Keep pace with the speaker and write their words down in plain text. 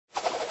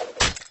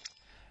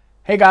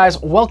Hey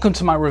guys, welcome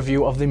to my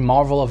review of the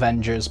Marvel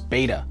Avengers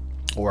Beta,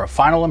 or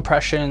final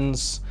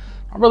impressions.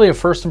 Not really a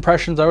first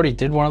impressions, I already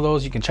did one of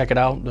those. You can check it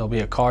out. There'll be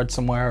a card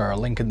somewhere or a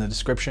link in the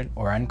description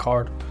or end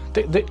card.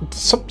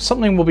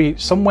 Something will be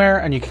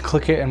somewhere and you can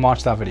click it and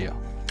watch that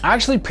video. I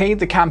actually played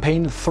the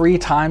campaign 3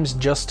 times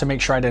just to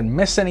make sure I didn't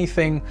miss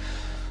anything.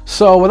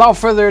 So without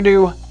further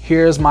ado,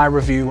 here's my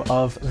review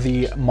of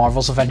the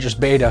Marvel's Avengers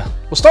Beta.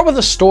 We'll start with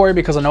the story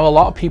because I know a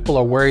lot of people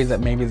are worried that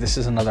maybe this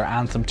is another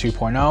Anthem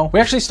 2.0. We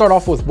actually start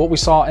off with what we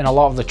saw in a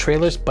lot of the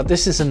trailers, but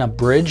this is an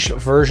abridged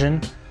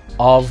version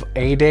of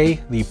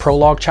A-Day, the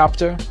prologue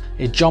chapter.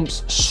 It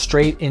jumps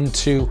straight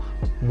into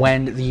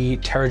when the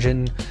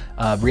Terrigen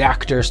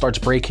reactor starts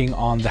breaking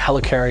on the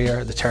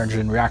helicarrier. The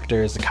Terrigen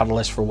reactor is the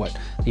catalyst for what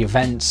the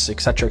events,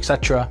 etc,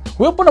 etc.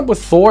 We open up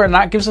with Thor, and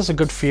that gives us a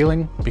good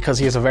feeling because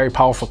he is a very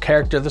powerful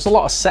character. There's a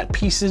lot of set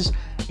pieces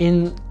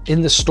in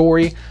the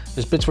story.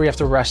 There's bits where you have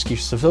to rescue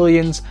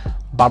civilians,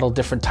 battle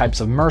different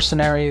types of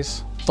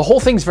mercenaries. The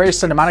whole thing's very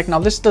cinematic. Now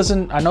this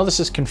doesn't, I know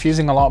this is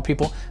confusing a lot of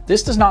people.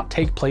 This does not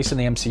take place in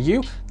the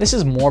MCU. This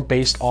is more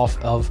based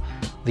off of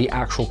the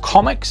actual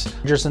comics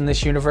just in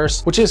this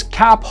universe, which is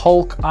Cap,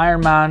 Hulk, Iron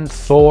Man,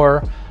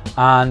 Thor,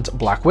 and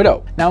Black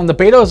Widow. Now in the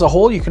beta as a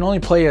whole, you can only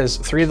play as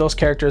 3 of those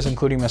characters,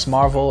 including Miss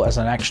Marvel as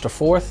an extra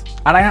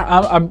 4th. And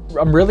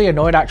I'm really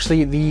annoyed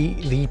actually.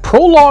 The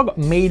prologue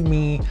made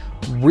me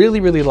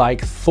really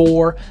like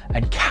Thor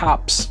and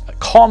Cap's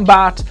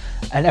combat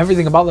and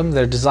everything about them.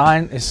 Their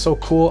design is so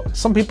cool.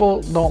 Some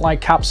people don't like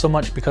Cap so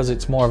much because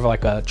it's more of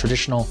like a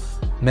traditional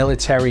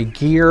military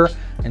gear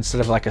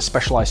instead of like a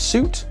specialized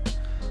suit.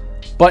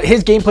 But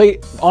his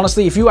gameplay,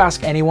 honestly, if you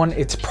ask anyone,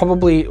 it's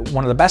probably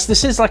one of the best.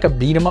 This is like a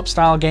beat 'em up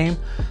style game,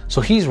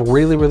 so he's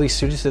really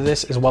suited to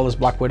this, as well as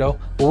Black Widow.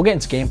 But we'll get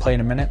into gameplay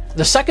in a minute.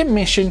 The second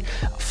mission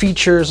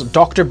features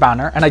Dr.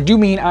 Banner, and I do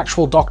mean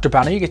actual Dr.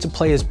 Banner. You get to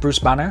play as Bruce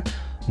Banner,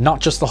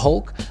 not just the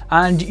Hulk,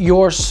 and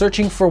you're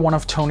searching for one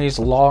of Tony's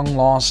long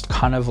lost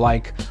kind of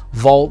like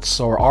vaults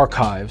or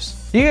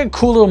archives. You get a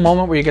cool little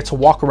moment where you get to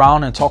walk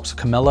around and talk to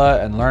Camilla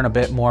and learn a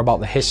bit more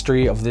about the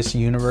history of this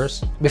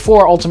universe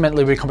before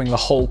ultimately becoming the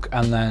Hulk,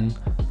 and then,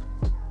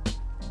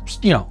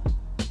 you know,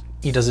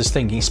 he does his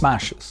thing, he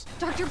smashes.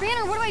 Dr.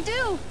 Banner, what do I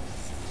do?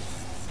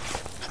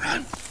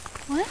 Run.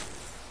 What?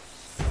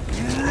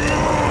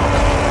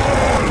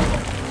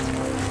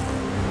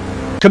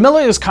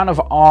 Camilla is kind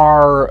of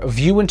our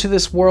view into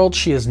this world.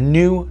 She is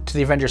new to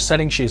the Avengers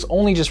setting. She has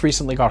only just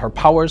recently got her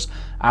powers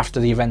after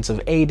the events of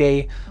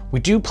A-Day.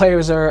 We do play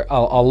as her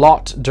a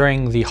lot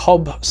during the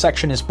hub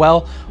section as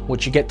well,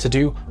 which you get to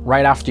do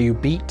right after you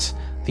beat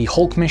the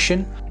Hulk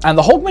mission. And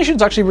the Hulk mission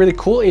is actually really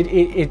cool.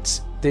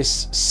 It's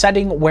this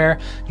setting where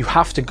you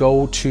have to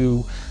go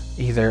to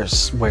either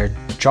where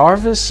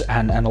Jarvis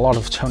and a lot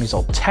of Tony's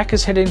old tech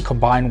is hidden,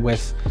 combined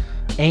with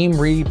AIM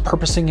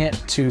repurposing it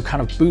to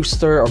kind of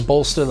booster or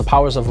bolster the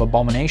powers of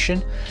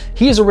Abomination.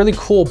 He is a really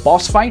cool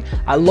boss fight.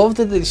 I love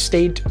that they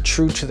stayed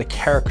true to the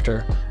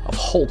character of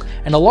Hulk.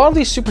 And a lot of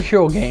these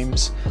superhero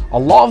games, a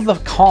lot of the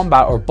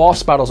combat or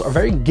boss battles are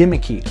very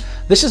gimmicky.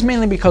 This is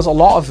mainly because a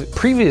lot of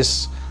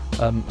previous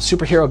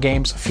superhero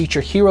games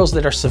feature heroes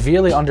that are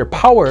severely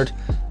underpowered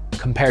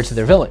compared to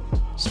their villain.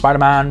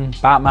 Spider-Man,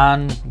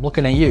 Batman,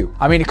 looking at you.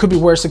 I mean, it could be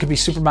worse. It could be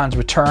Superman's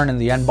return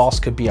and the end boss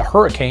could be a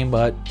hurricane,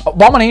 but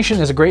Abomination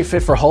is a great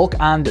fit for Hulk.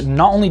 And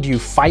not only do you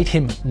fight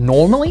him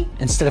normally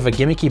instead of a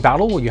gimmicky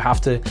battle where you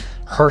have to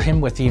hurt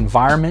him with the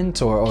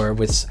environment or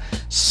with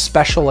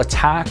special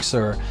attacks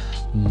or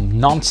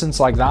nonsense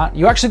like that,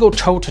 you actually go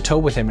toe to toe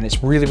with him, and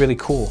it's really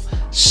cool.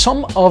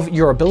 Some of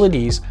your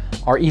abilities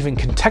are even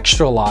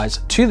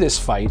contextualized to this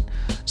fight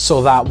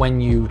so that when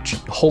you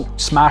Hulk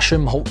smash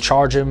him, Hulk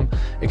charge him,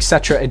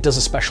 etc., it does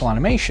a special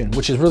animation,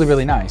 which is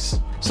really nice.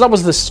 So that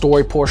was the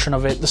story portion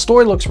of it. The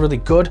story looks really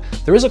good.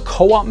 There is a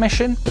co-op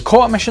mission. The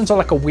co-op missions are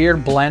like a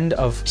weird blend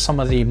of some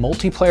of the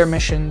multiplayer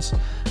missions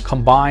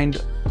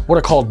combined what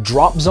are called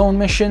drop zone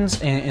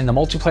missions in the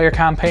multiplayer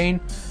campaign.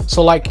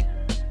 So like,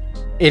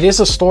 it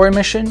is a story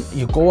mission.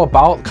 You go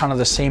about kind of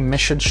the same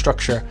mission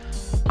structure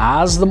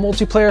as the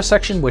multiplayer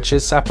section, which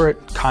is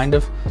separate, kind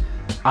of.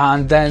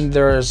 And then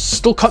there's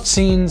still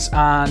cutscenes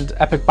and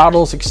epic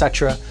battles,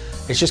 etc.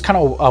 It's just kind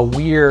of a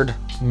weird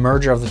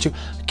merger of the two.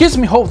 It gives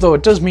me hope, though.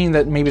 It does mean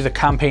that maybe the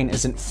campaign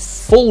isn't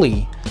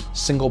fully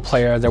single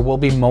player. There will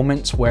be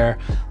moments where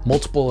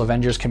multiple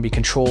Avengers can be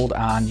controlled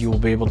and you will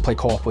be able to play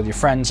co-op with your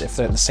friends if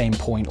they're at the same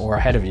point or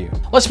ahead of you.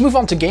 Let's move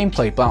on to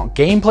gameplay. But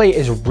gameplay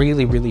is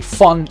really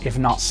fun, if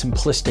not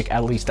simplistic,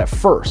 at least at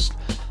first.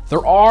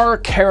 There are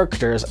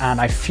characters,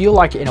 and I feel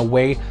like in a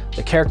way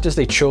the characters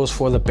they chose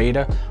for the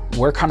beta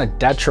were kind of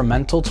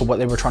detrimental to what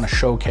they were trying to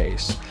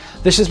showcase.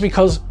 This is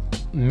because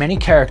many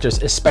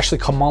characters, especially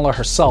Kamala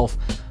herself,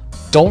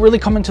 don't really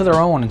come into their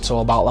own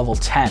until about level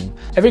 10.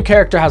 Every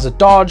character has a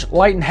dodge,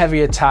 light and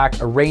heavy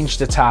attack, a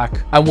ranged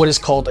attack, and what is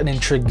called an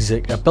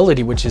intrinsic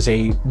ability, which is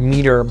a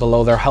meter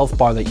below their health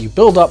bar that you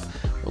build up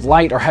with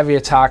light or heavy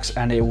attacks,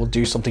 and it will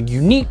do something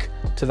unique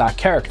to that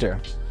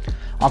character.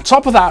 On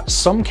top of that,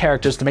 some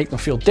characters, to make them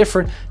feel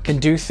different, can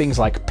do things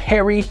like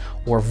parry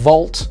or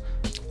vault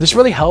This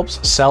really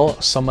helps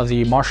sell some of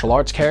the martial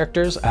arts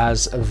characters,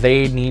 as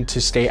they need to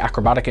stay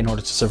acrobatic in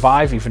order to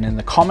survive, even in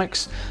the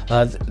comics.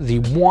 The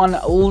one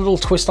little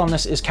twist on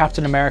this is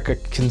Captain America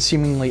can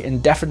seemingly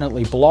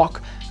indefinitely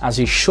block, as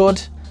he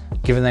should,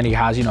 given that he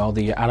has, you know,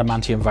 the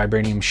adamantium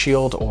vibranium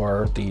shield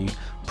or the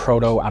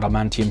proto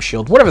adamantium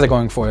shield, whatever they're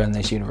going for in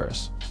this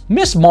universe.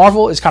 Miss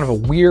Marvel is kind of a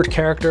weird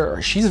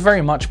character. She's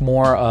very much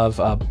more of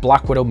a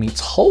Black Widow meets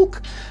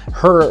Hulk.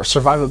 Her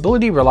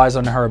survivability relies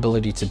on her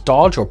ability to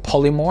dodge or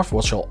polymorph,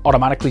 which she'll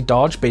automatically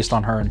dodge based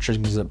on her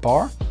intrinsic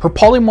bar. Her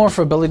polymorph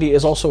ability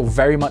is also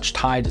very much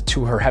tied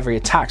to her heavy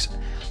attacks.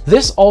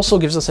 This also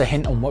gives us a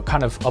hint on what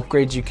kind of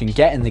upgrades you can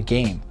get in the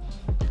game.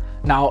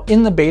 Now,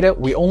 in the beta,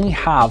 we only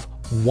have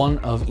one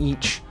of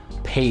each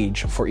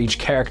page for each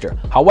character.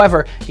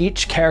 However,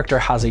 each character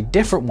has a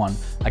different one,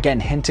 again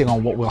hinting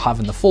on what we'll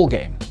have in the full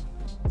game.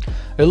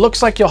 It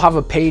looks like you'll have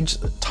a page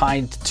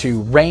tied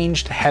to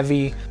ranged,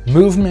 heavy,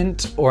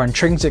 movement or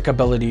intrinsic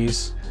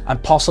abilities,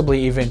 and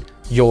possibly even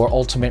your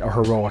ultimate or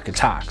heroic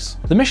attacks.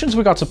 The missions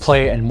we got to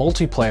play in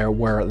multiplayer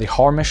were the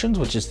horror missions,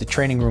 which is the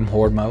training room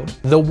horde mode.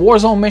 The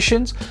Warzone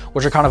missions,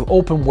 which are kind of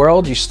open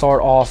world. You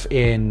start off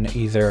in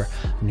either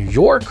New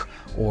York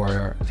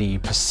or the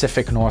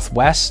Pacific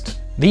Northwest.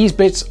 These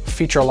bits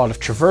feature a lot of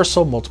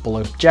traversal, multiple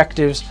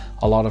objectives,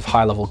 a lot of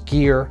high-level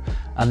gear,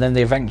 and then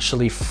they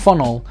eventually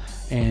funnel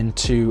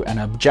into an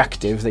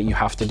objective that you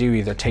have to do,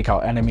 either take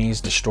out enemies,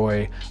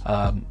 destroy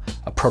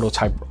a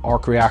prototype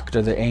arc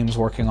reactor that AIM's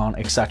working on,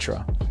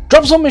 etc.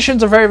 Drop zone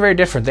missions are very, very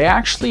different. They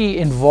actually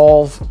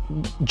involve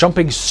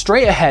jumping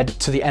straight ahead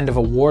to the end of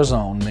a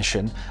Warzone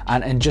mission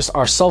and just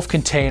are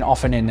self-contained,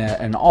 often in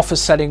an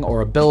office setting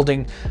or a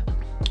building.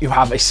 You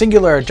have a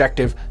singular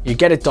objective, you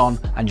get it done,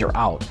 and you're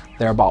out.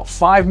 They're about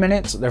 5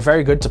 minutes. They're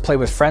very good to play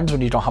with friends when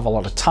you don't have a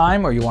lot of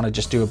time, or you want to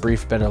just do a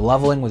brief bit of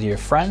leveling with your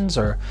friends,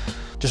 or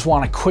just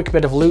want a quick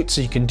bit of loot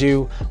so you can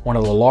do one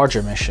of the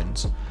larger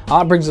missions.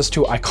 That brings us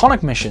to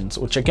iconic missions,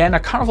 which again are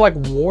kind of like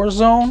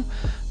Warzone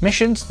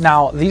missions.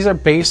 Now, these are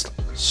based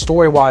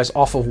story-wise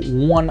off of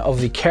one of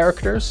the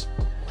characters.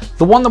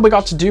 The one that we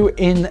got to do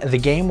in the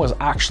game was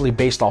actually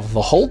based off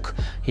the Hulk.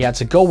 He had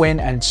to go in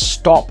and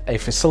stop a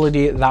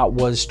facility that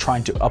was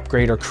trying to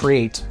upgrade or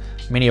create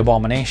mini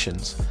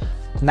abominations.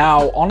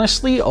 Now,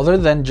 honestly, other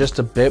than just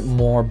a bit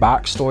more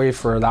backstory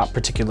for that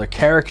particular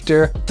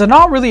character, they're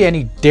not really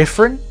any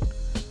different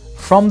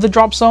from the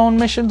drop zone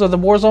missions or the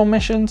Warzone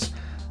missions.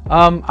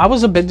 I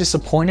was a bit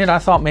disappointed. I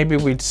thought maybe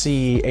we'd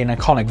see an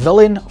iconic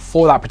villain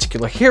for that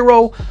particular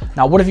hero.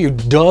 Now, one of you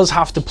does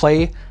have to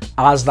play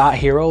as that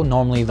hero,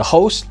 normally the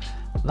host.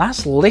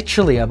 That's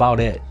literally about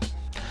it.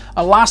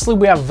 And lastly,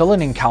 we have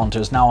villain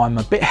encounters. Now, I'm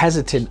a bit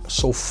hesitant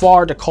so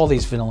far to call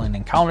these villain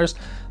encounters.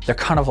 They're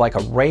kind of like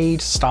a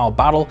raid style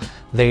battle.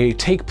 They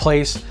take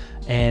place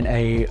in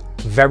a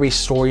very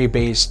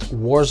story-based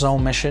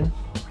Warzone mission,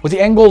 with the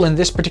end goal in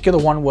this particular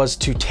one was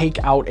to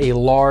take out a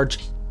large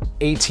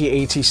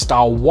AT-AT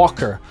style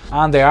walker,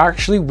 and they're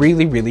actually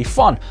really, really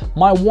fun.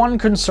 My one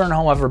concern,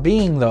 however,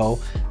 being though,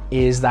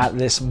 is that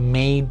this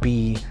may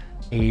be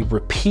a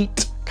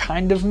repeat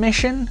kind of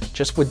mission,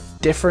 just with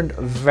different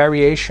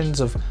variations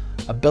of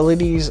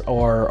abilities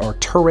or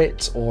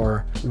turrets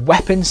or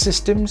weapon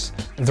systems.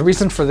 The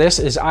reason for this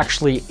is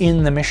actually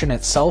in the mission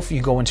itself.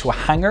 You go into a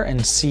hangar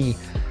and see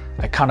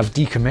a kind of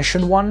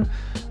decommissioned one,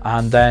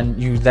 and then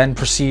you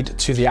proceed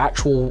to the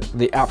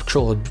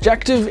actual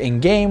objective in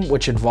game,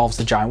 which involves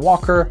the giant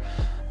walker.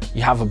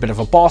 You have a bit of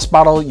a boss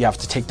battle. You have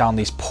to take down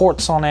these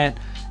ports on it.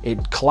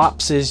 It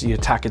collapses, you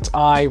attack its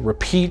eye,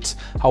 repeat.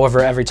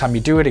 However, every time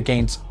you do it, it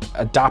gains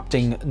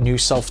adapting new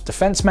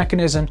self-defense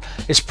mechanism.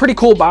 It's a pretty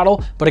cool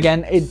battle, but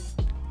again, it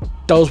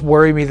does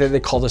worry me that they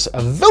call this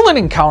a villain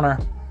encounter,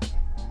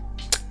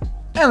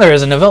 and there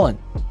isn't a villain.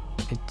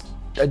 It's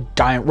a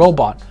giant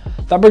robot.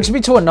 That brings me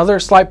to another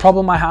slight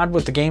problem I had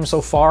with the game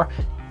so far.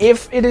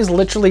 If it is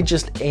literally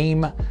just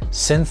AIM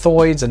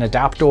synthoids and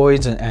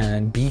adaptoids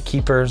and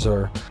beekeepers,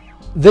 or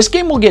this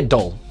game will get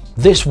dull.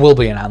 This will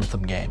be an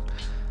Anthem game.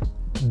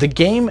 The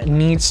game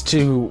needs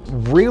to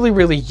really,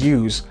 really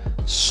use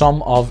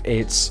some of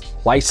its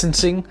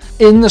licensing.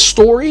 In the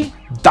story,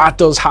 that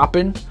does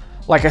happen.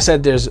 Like I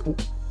said, there's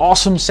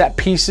awesome set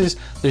pieces,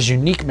 there's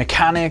unique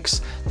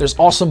mechanics, there's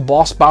awesome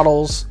boss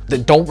battles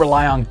that don't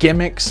rely on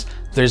gimmicks.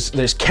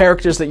 There's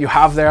characters that you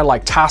have there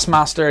like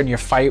Taskmaster, and your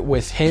fight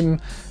with him,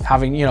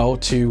 having, you know,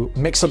 to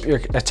mix up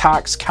your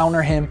attacks,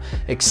 counter him,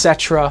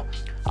 etc.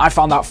 I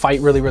found that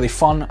fight really, really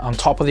fun on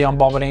top of the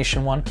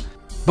Abomination one.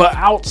 But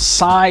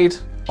outside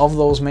of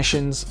those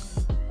missions,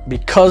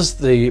 because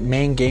the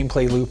main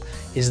gameplay loop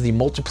is the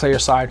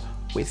multiplayer side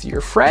with your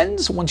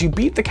friends, once you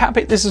beat the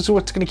campaign, this is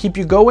what's going to keep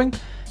you going.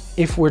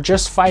 If we're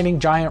just fighting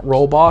giant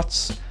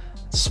robots,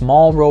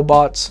 small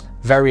robots,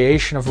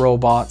 variation of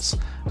robots,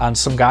 and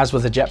some guys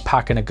with a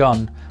jetpack and a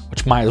gun,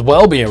 which might as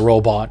well be a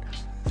robot,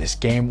 this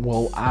game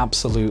will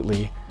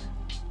absolutely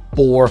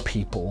bore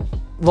people.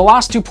 The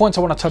last 2 points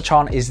I want to touch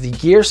on is the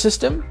gear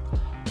system.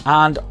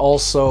 and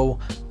also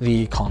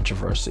the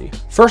controversy.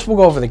 First, we'll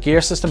go over the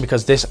gear system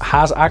because this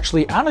has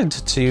actually added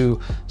to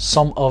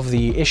some of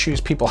the issues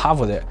people have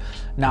with it.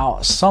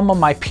 Now, some of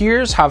my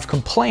peers have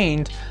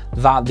complained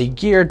that the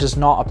gear does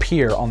not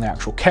appear on the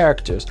actual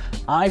characters.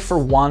 I, for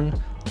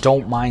one,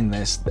 don't mind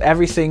this.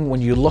 Everything, when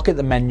you look at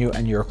the menu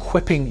and you're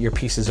equipping your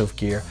pieces of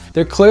gear,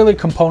 they're clearly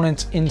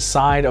components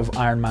inside of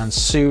Iron Man's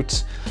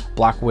suit,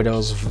 Black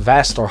Widow's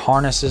vest or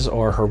harnesses,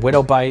 or her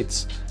Widow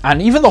bites.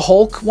 And even the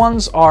Hulk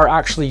ones are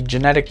actually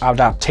genetic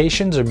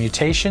adaptations or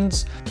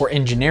mutations or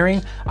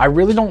engineering. I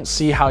really don't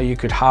see how you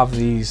could have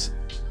these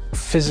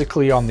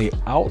physically on the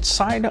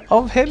outside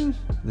of him.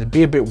 It'd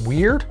be a bit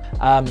weird.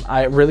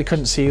 I really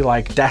couldn't see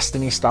like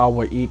Destiny style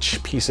where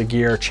each piece of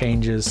gear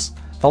changes.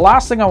 The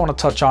last thing I want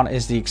to touch on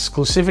is the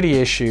exclusivity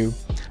issue.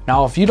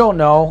 Now, if you don't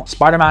know,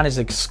 Spider-Man is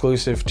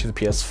exclusive to the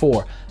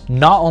PS4.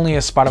 Not only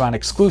is Spider-Man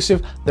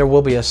exclusive, there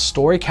will be a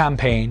story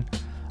campaign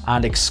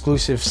and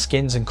exclusive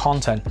skins and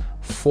content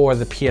for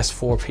the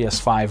PS4,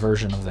 PS5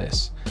 version of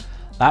this.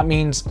 That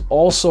means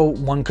also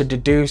one could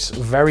deduce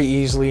very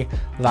easily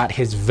that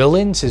his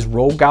villains, his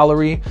rogue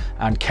gallery,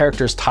 and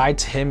characters tied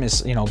to him,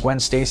 is, you know, Gwen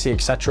Stacy,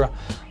 etc.,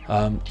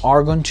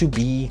 are going to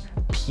be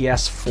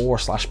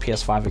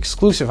PS4/PS5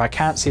 exclusive. I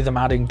can't see them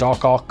adding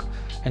Doc Ock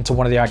into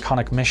one of the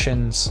iconic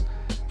missions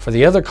for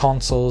the other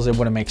consoles. It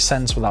wouldn't make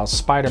sense without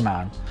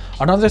Spider-Man.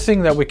 Another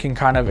thing that we can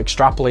kind of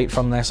extrapolate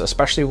from this,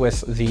 especially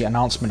with the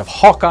announcement of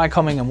Hawkeye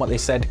coming and what they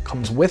said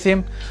comes with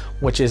him,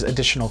 which is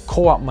additional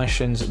co-op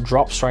missions,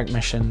 drop strike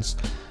missions,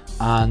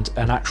 and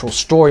an actual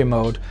story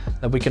mode,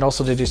 that we can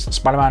also deduce that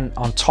Spider-Man,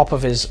 on top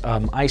of his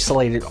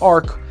isolated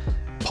arc,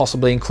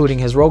 possibly including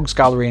his rogues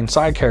gallery and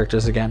side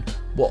characters again,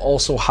 will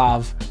also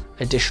have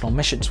additional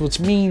missions, which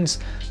means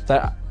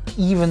that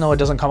even though it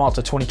doesn't come out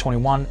to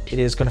 2021, it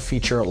is going to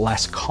feature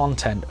less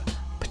content,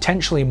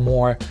 potentially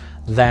more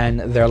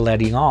than they're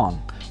letting on.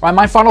 Right,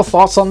 my final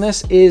thoughts on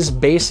this is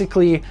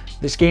basically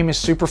this game is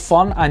super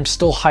fun. I'm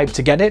still hyped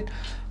to get it.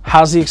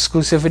 Has the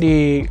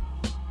exclusivity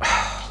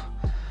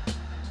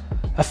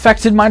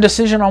affected my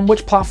decision on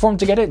which platform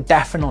to get it?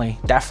 Definitely.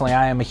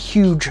 I am a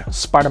huge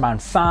Spider-Man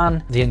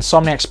fan. The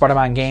Insomniac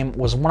Spider-Man game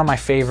was one of my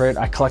favorite.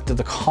 I collected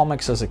the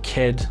comics as a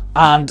kid,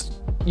 and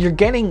you're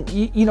getting,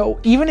 you know,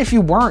 even if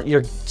you weren't,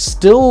 you're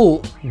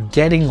still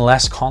getting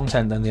less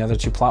content than the other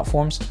two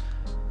platforms,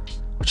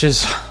 which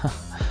is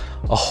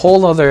a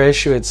whole other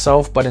issue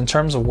itself. But in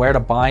terms of where to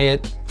buy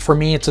it, for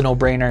me, it's a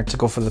no-brainer to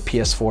go for the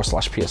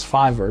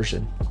PS4/PS5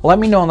 version. Let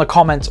me know in the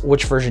comments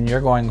which version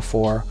you're going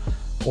for,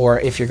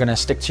 or if you're gonna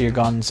stick to your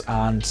guns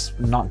and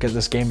not get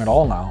this game at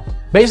all now.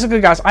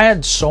 Basically, guys, I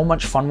had so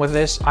much fun with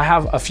this. I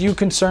have a few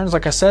concerns.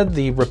 Like I said,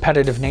 the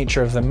repetitive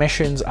nature of the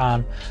missions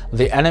and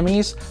the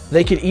enemies.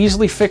 They could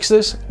easily fix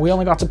this. We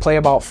only got to play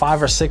about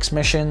 5 or 6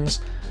 missions,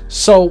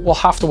 so we'll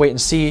have to wait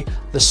and see.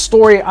 The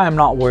story, I am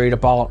not worried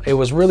about. It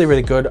was really,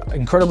 really good.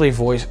 Incredibly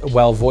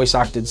well voice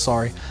acted,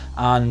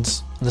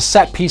 and the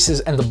set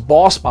pieces and the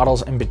boss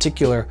battles in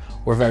particular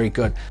were very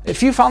good.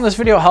 If you found this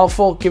video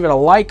helpful, give it a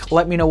like.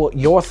 Let me know what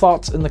your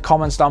thoughts in the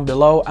comments down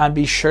below, and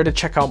be sure to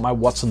check out my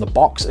What's in the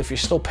Box if you're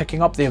still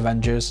picking up the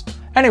Avengers.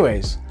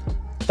 Anyways,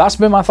 that's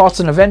been my thoughts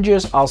on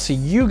Avengers. I'll see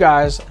you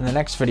guys in the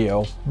next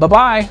video.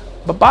 Bye-bye.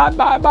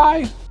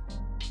 Bye-bye.